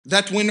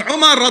that when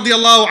Umar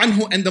radiallahu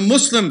anhu and the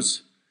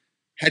Muslims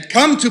had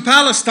come to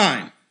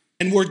Palestine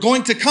and were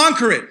going to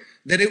conquer it,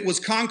 that it was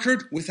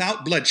conquered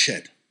without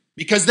bloodshed.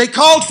 Because they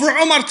called for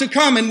Umar to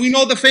come, and we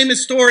know the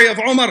famous story of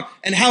Umar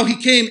and how he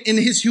came in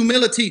his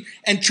humility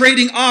and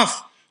trading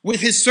off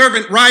with his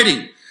servant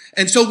riding.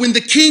 And so when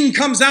the king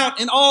comes out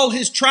in all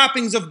his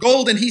trappings of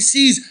gold and he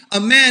sees a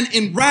man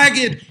in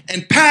ragged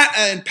and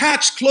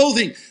patched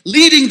clothing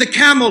leading the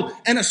camel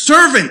and a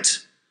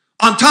servant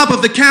on top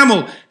of the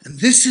camel, and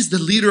this is the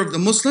leader of the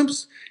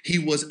Muslims, he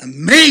was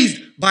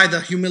amazed by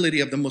the humility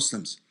of the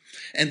Muslims.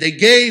 And they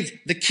gave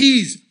the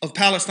keys of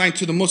Palestine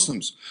to the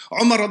Muslims.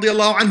 Umar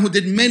radiallahu anhu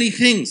did many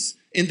things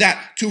in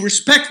that to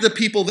respect the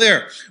people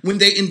there. When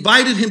they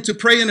invited him to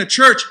pray in a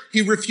church,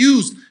 he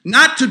refused,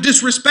 not to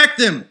disrespect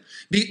them,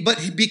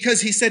 but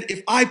because he said,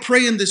 if I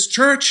pray in this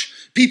church,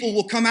 people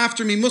will come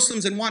after me,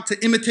 Muslims, and want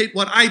to imitate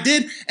what I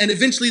did, and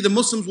eventually the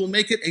Muslims will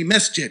make it a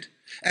masjid.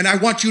 And I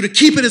want you to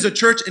keep it as a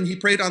church. And he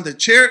prayed on the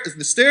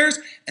stairs,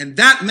 and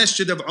that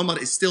masjid of Umar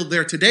is still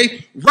there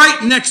today,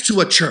 right next to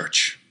a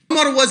church.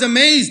 Umar was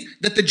amazed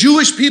that the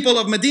Jewish people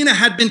of Medina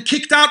had been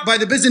kicked out by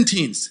the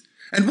Byzantines.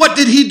 And what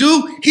did he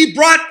do? He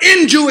brought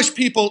in Jewish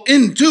people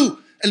into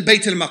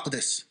al-Bayt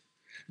al-Maqdis.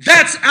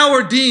 That's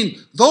our deen.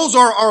 Those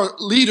are our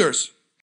leaders.